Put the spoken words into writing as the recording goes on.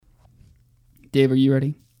Dave, are you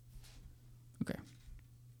ready? Okay.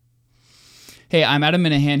 Hey, I'm Adam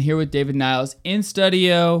Minahan here with David Niles in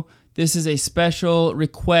studio. This is a special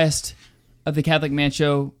request of the Catholic Man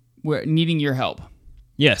Show. We're needing your help.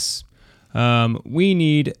 Yes. We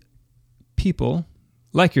need people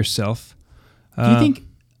like yourself. Do you think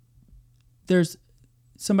there's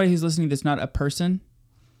somebody who's listening that's not a person?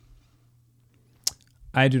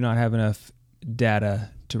 I do not have enough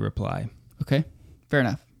data to reply. Okay, fair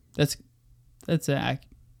enough. I'm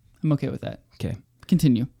okay with that. Okay.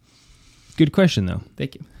 Continue. Good question, though.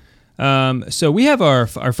 Thank you. So we have our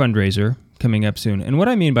fundraiser coming up soon. And what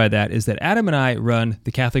I mean by that is that Adam and I run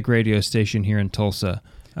the Catholic radio station here in Tulsa.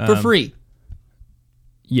 For free.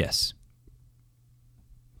 Yes.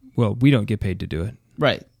 Well, we don't get paid to do it.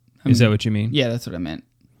 Right. Is that what you mean? Yeah, that's what I meant.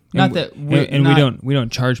 We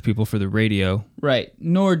don't charge people for the radio. Right.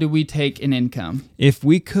 Nor do we take an income. If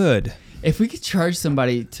we could charge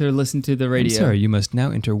somebody to listen to the radio. I'm sorry, you must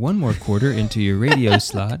now enter one more quarter into your radio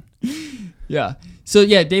slot. Yeah. So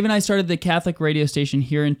yeah, Dave and I started the Catholic radio station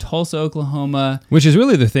here in Tulsa, Oklahoma. Which is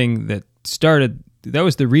really the thing that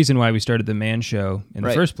was the reason why we started the Man Show in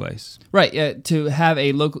the first place. Right, to have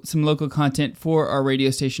some local content for our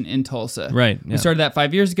radio station in Tulsa. Right. Yeah. We started that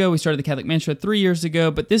 5 years ago. We started the Catholic Man Show 3 years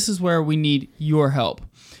ago, but this is where we need your help.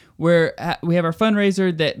 We have our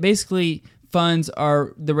fundraiser that basically funds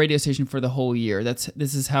the radio station for the whole year.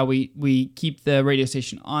 This is how we keep the radio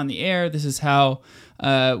station on the air. This is how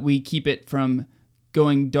we keep it from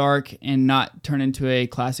going dark and not turn into a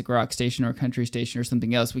classic rock station or a country station or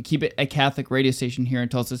something else. We keep it a Catholic radio station here in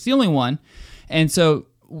Tulsa. It's the only one. And so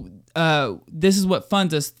this is what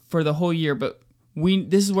funds us for the whole year, but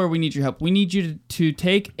this is where we need your help. We need you to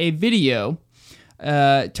take a video,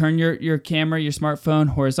 turn your camera, your smartphone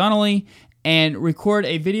horizontally, and record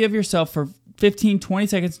a video of yourself for 15, 20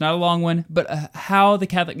 seconds, not a long one, but how the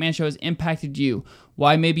Catholic Man Show has impacted you.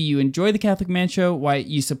 Why maybe you enjoy the Catholic Man Show, why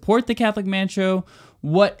you support the Catholic Man Show,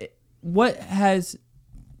 how has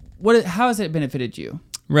it benefited you?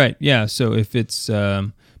 Right, yeah. So if it's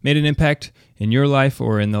made an impact in your life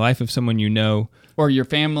or in the life of someone you know. Or your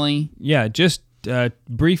family. Yeah, just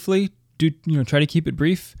briefly, try to keep it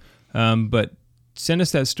brief, but send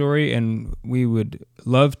us that story, and we would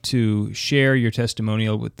love to share your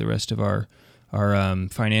testimonial with the rest of our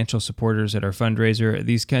financial supporters at our fundraiser.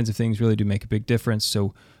 These kinds of things really do make a big difference.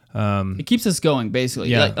 So it keeps us going, basically.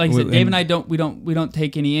 Yeah, like I said, Dave and I don't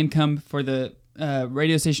take any income for the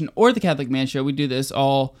radio station or the Catholic Man Show. We do this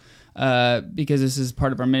all because this is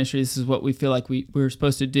part of our ministry. This is what we feel like we're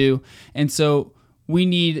supposed to do, and so we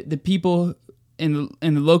need the people in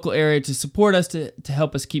the local area to support us to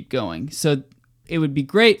help us keep going. So it would be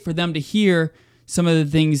great for them to hear some of the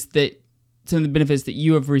benefits that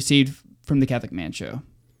you have received from the Catholic Man Show.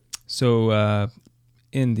 So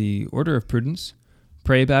in the order of prudence,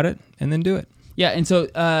 pray about it and then do it. Yeah, and so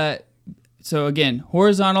again,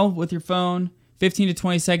 horizontal with your phone, 15 to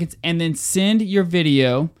 20 seconds, and then send your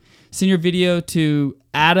video to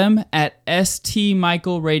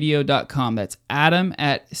adam@stmichaelradio.com. That's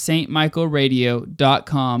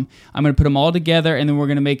adam@stmichaelradio.com. I'm going to put them all together, and then we're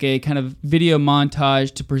going to make a kind of video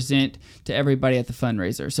montage to present to everybody at the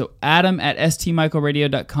fundraiser. So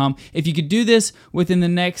adam@stmichaelradio.com. If you could do this within the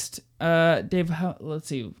next, Dave, let's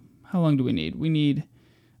see, how long do we need? We need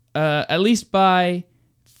at least by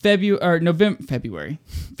February would have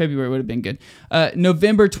been good.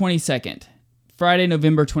 November 22nd. Friday,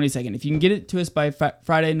 November 22nd. If you can get it to us by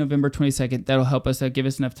Friday, November 22nd, that'll help us. That'll give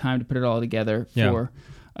us enough time to put it all together for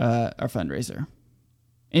our fundraiser.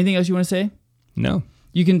 Anything else you want to say? No.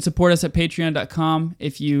 You can support us at patreon.com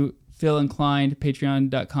if you feel inclined.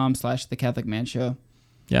 Patreon.com/The Catholic Man Show.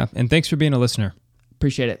 Yeah, and thanks for being a listener.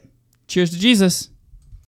 Appreciate it. Cheers to Jesus.